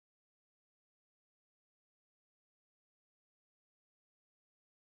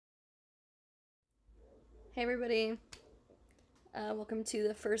Hey everybody, welcome to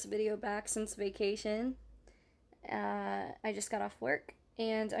the first video back since vacation. I just got off work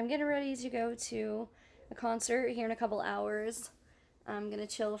and I'm getting ready to go to a concert here in a couple hours. I'm gonna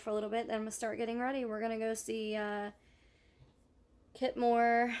chill for a little bit, then I'm gonna start getting ready. We're gonna go see Kit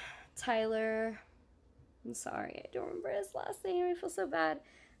Moore, Tyler. I'm sorry, I don't remember his last name. I feel so bad,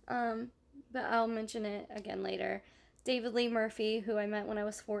 but I'll mention it again later. David Lee Murphy, who I met when I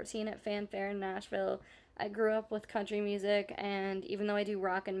was 14 at Fanfare in Nashville. I grew up with country music, and even though I do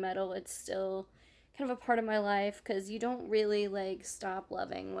rock and metal, it's still kind of a part of my life because you don't really like stop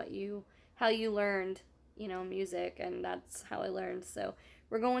loving how you learned, music, and that's how I learned. So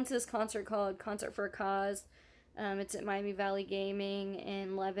we're going to this concert called Concert for a Cause. It's at Miami Valley Gaming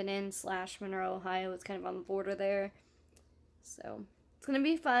in Lebanon/Monroe, Ohio. It's kind of on the border there. So it's gonna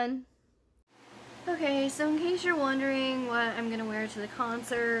be fun. Okay, so in case you're wondering what I'm going to wear to the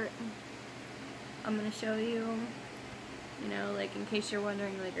concert, I'm going to show you, like in case you're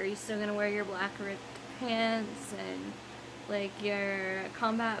wondering, like, are you still going to wear your black ripped pants and like your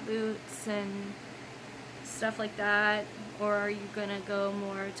combat boots and stuff like that, or are you going to go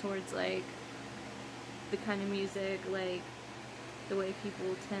more towards like the kind of music, like the way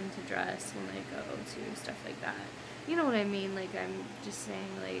people tend to dress when they go to stuff like that? You know what I mean? Like, I'm just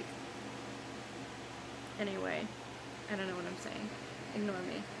saying, like, anyway, I don't know what I'm saying. Ignore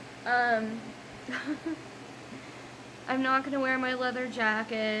me. I'm not going to wear my leather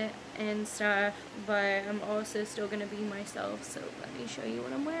jacket and stuff, but I'm also still going to be myself, so let me show you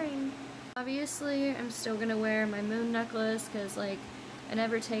what I'm wearing. Obviously, I'm still going to wear my moon necklace, because, like, I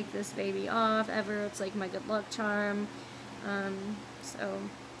never take this baby off, ever. It's, like, my good luck charm. So,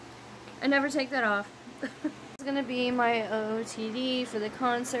 I never take that off. It's going to be my OOTD for the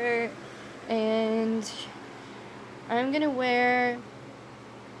concert. And I'm gonna wear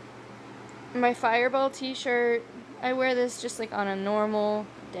my Fireball t-shirt. I wear this just like on a normal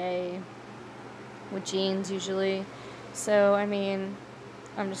day with jeans usually. So, I mean,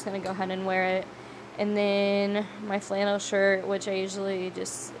 I'm just gonna go ahead and wear it. And then my flannel shirt, which I usually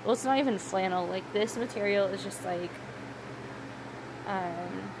just, well, it's not even flannel. Like, this material is just like, I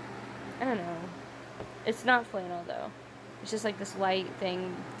don't know. It's not flannel though. It's just like this light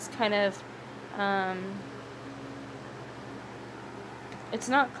thing. It's kind of, it's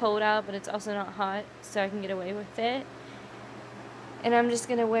not cold out, but it's also not hot, so I can get away with it. And I'm just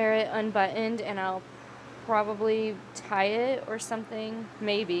gonna wear it unbuttoned, and I'll probably tie it or something,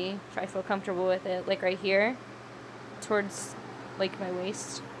 maybe, if I feel comfortable with it, like right here, towards like my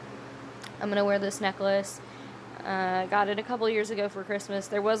waist. I'm gonna wear this necklace. I got it a couple years ago for Christmas.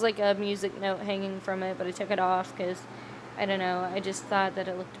 There was like a music note hanging from it, but I took it off because, I don't know, I just thought that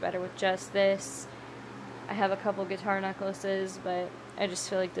it looked better with just this. I have a couple guitar necklaces, but I just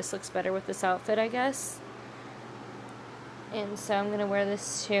feel like this looks better with this outfit, I guess. And so I'm going to wear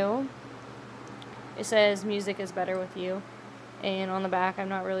this too. It says, "Music is better with you." And on the back, I'm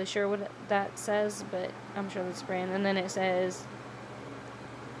not really sure what that says, but I'm sure that's the brand. And then it says,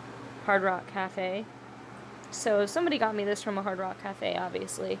 Hard Rock Cafe. So somebody got me this from a Hard Rock Cafe,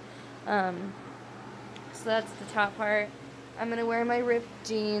 obviously. So that's the top part. I'm going to wear my ripped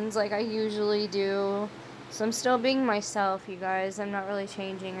jeans like I usually do. So I'm still being myself, you guys. I'm not really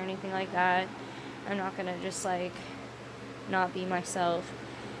changing or anything like that. I'm not going to just, like, not be myself.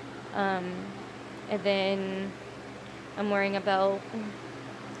 And then I'm wearing a belt.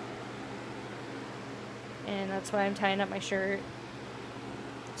 And that's why I'm tying up my shirt.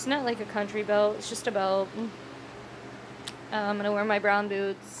 It's not like a country belt. It's just a belt. I'm going to wear my brown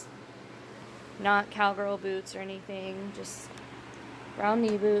boots. Not cowgirl boots or anything. Just brown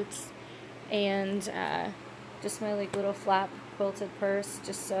knee boots. And just my like little flap quilted purse,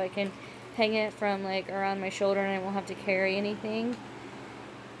 just so I can hang it from like around my shoulder and I won't have to carry anything.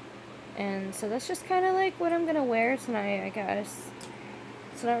 And so that's just kind of like what I'm gonna wear tonight, I guess.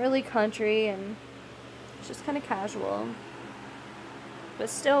 It's not really country, and it's just kind of casual, but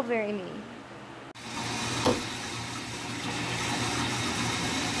still very me.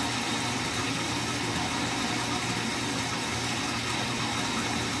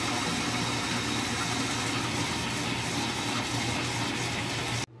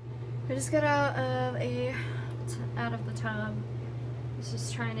 I just got out of the tub. I was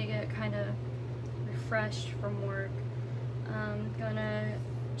just trying to get kind of refreshed from work. I'm gonna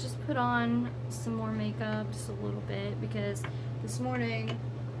just put on some more makeup, just a little bit, because this morning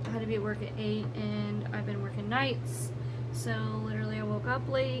I had to be at work at 8 and I've been working nights, so literally I woke up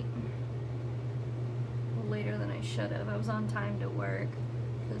late, well, later than I should have. I was on time to work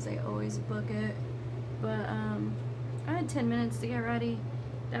because they always book it, but I had 10 minutes to get ready.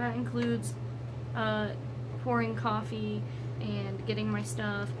 That includes pouring coffee and getting my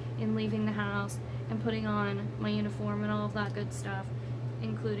stuff and leaving the house and putting on my uniform and all of that good stuff,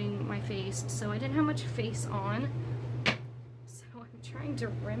 including my face. So I didn't have much face on, so I'm trying to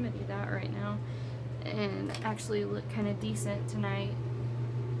remedy that right now and actually look kind of decent tonight,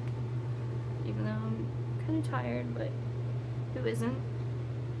 even though I'm kind of tired. But who isn't?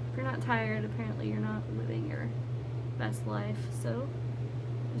 If you're not tired, apparently you're not living your best life, so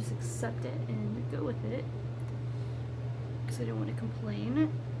just accept it and go with it, because I don't want to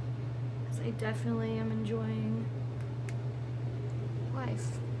complain, because I definitely am enjoying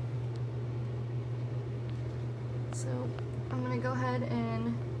life. So I'm gonna go ahead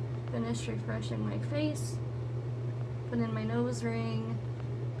and finish refreshing my face, put in my nose ring,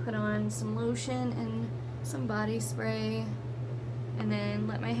 put on some lotion and some body spray, and then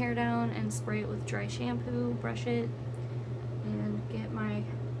let my hair down and spray it with dry shampoo, brush it, and get my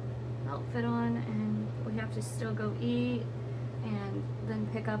outfit on. And we have to still go eat and then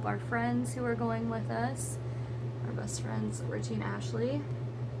pick up our friends who are going with us, our best friends Richie and Ashley,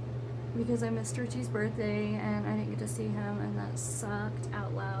 because I missed Richie's birthday and I didn't get to see him, and that sucked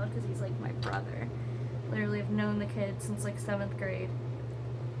out loud because he's like my brother. Literally, I've known the kid since like 7th grade.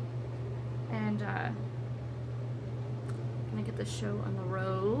 And gonna get the show on the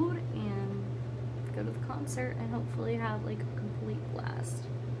road and go to the concert and hopefully have like a complete blast.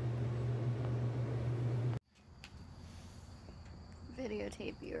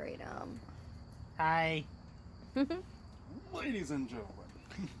 Videotape you right now. Hi. Ladies and gentlemen.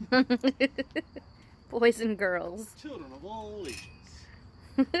 Boys and girls. Children of all ages.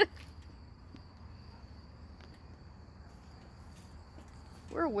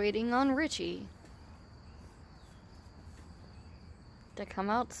 We're waiting on Richie to come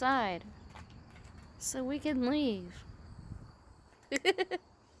outside so we can leave. Because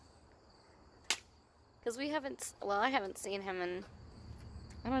we haven't, well, I haven't seen him in,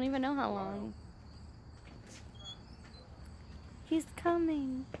 I don't even know how long. He's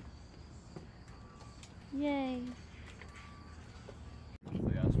coming. Yay.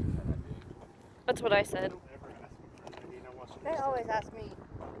 That's what I said. They always ask me.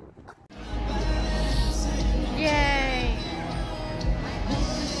 Yay!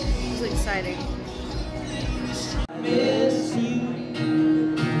 It's exciting. Miss you.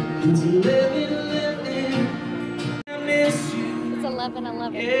 It's 11:11. I miss you. It's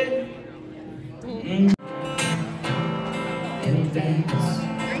 11:11. Yeah. And things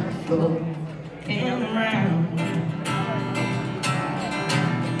go and around.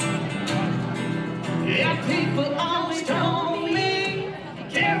 Yeah, people always told me, be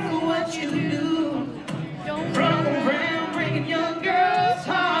careful what you do. Don't run around breaking young girls'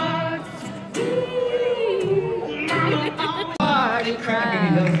 hearts. Ooh, mama always party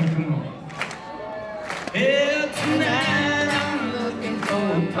crying. Yeah, tonight I'm looking for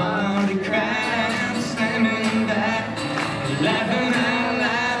a party crime. Standing back, laughing out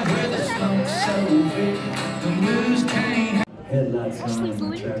loud with the smoke so thick, the blues can't. Headlights on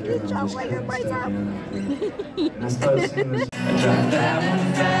the tractor, I'm just cutting stuff down. And I started singing this. I dropped out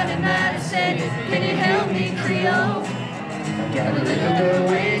one Friday night and said, can you help me, Creole? I got a little girl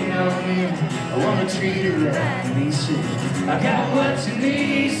waiting on me. I wanna treat her right, and he said, I got what you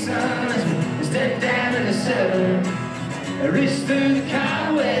need, son. I stepped down in the cellar. I reached through the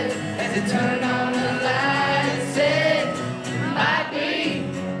car with as it turned on the light and said, might be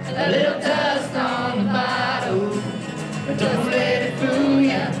a little dust on the bottle. But don't let it fool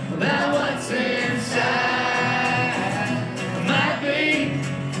you about what's inside. Might be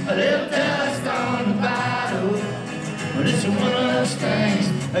a little dust on the bottle, but it's one of those things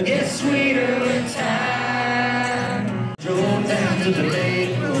that gets sweeter with time. Drove down to the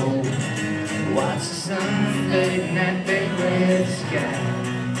lake road, watched the sun fade in that big red sky.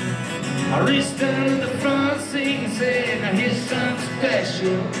 I reached under the front seat and said, now here's something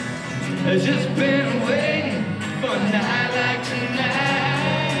special. I've just been waiting for a night like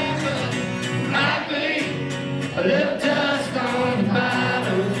tonight. But might be a little dust on the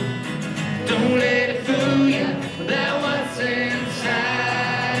bottle. Don't let it fool you about what's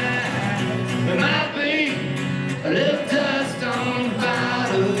inside. There might be a little dust on the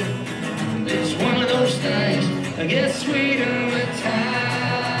bottle. It's one of those things that gets sweeter with time.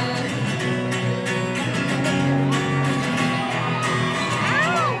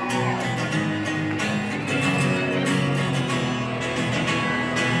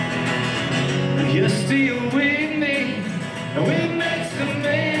 You're still with me, and we make some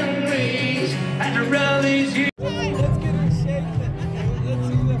memories after all these years. Let's get her shaking. Let's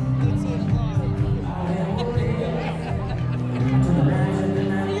see it live.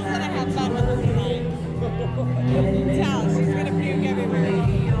 He's gonna have fun with us tonight.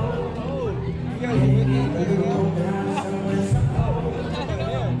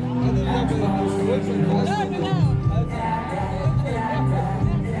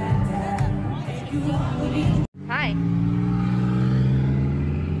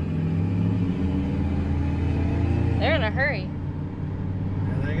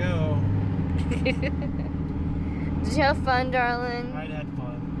 Did you have fun, darling? I had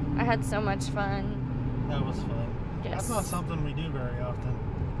fun. I had so much fun. That was fun. Yes. That's not something we do very often.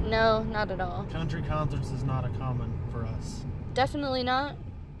 No, not at all. Country concerts is not a common for us. Definitely not.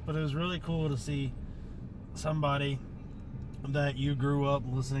 But it was really cool to see somebody that you grew up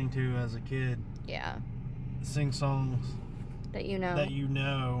listening to as a kid Yeah. sing songs That you know. that you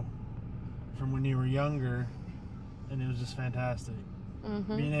know from when you were younger, and it was just fantastic.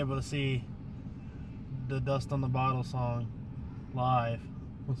 Mm-hmm. Being able to see the Dust on the Bottle song live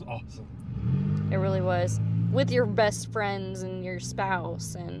was awesome. It really was. With your best friends and your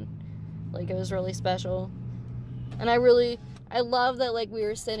spouse, and like it was really special. And I love that like we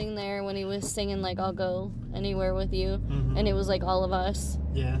were sitting there when he was singing like I'll Go Anywhere With You, Mm-hmm. and it was like all of us.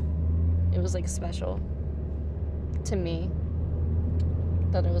 Yeah. It was like special to me.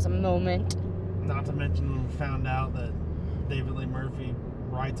 That it was a moment. Not to mention, we found out that David Lee Murphy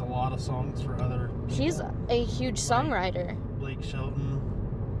writes a lot of songs for other people. He's a huge songwriter. Blake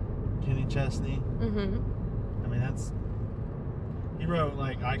Shelton, Kenny Chesney. Mm-hmm. I mean, he wrote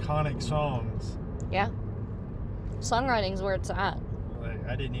like iconic songs. Yeah. Songwriting's where it's at. Like,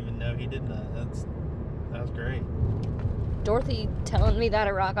 I didn't even know he did that. That was great. Dorothy telling me that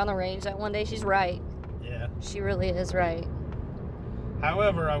at Rock on the Range that one day, she's right. Yeah. She really is right.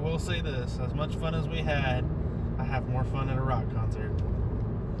 However, I will say this: as much fun as we had, I have more fun at a rock concert.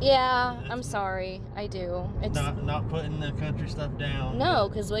 Yeah, I'm sorry. I do. It's Not putting the country stuff down. no,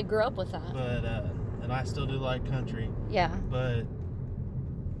 because we grew up with that. But and I still do like country, Yeah. but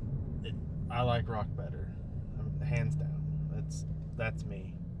I like rock better, hands down. That's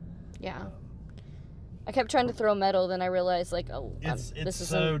me. Yeah. I kept trying to throw metal, then I realized like, oh, It's this isn't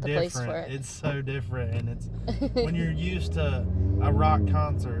so the place for different. it. It's so different, and it's when you're used to a rock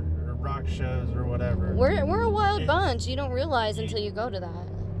concert or rock shows or whatever. We're a wild It's- bunch. You don't realize until you go to that.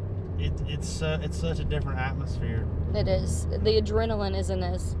 It's such a different atmosphere, It is. The adrenaline isn't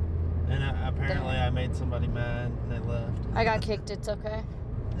as. and apparently I made somebody mad and they left. I got kicked. It's okay.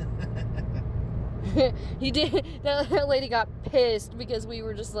 He did. That lady got pissed because we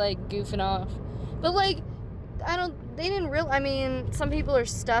were just like goofing off. But like, they didn't I mean, some people are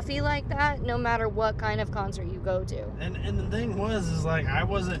stuffy like that no matter what kind of concert you go to. And the thing is like I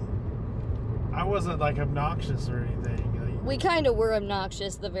wasn't like obnoxious or anything. Like, We kind of were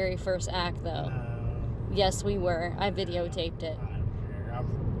obnoxious the very first act though. no, Yes, we were. I videotaped it. I don't care.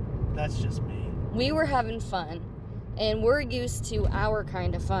 That's just me. We were having fun, and we're used to our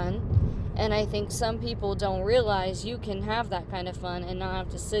kind of fun. And I think some people don't realize you can have that kind of fun and not have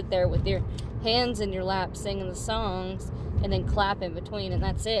to sit there with your hands in your lap singing the songs and then clap in between, and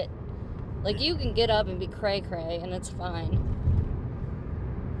that's it. Like, you can get up and be cray-cray, and it's fine.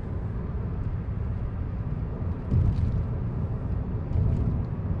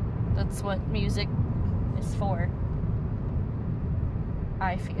 That's what music is for,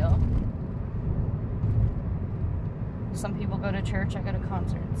 I feel. Some people go to church, I go to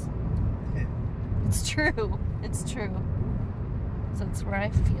concerts. It's true. It's true. So that's where I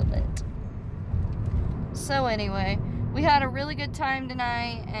feel it. So anyway, we had a really good time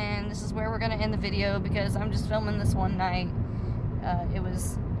tonight, and this is where we're going to end the video because I'm just filming this one night. It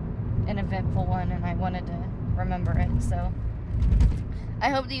was an eventful one, and I wanted to remember it. So I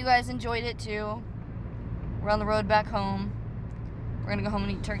hope that you guys enjoyed it too. We're on the road back home. We're going to go home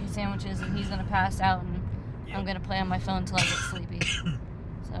and eat turkey sandwiches, and he's going to pass out, and I'm going to play on my phone until I get sleepy.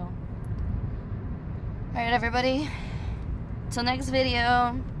 So, alright everybody, till next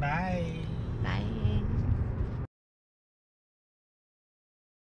video. Bye. Bye.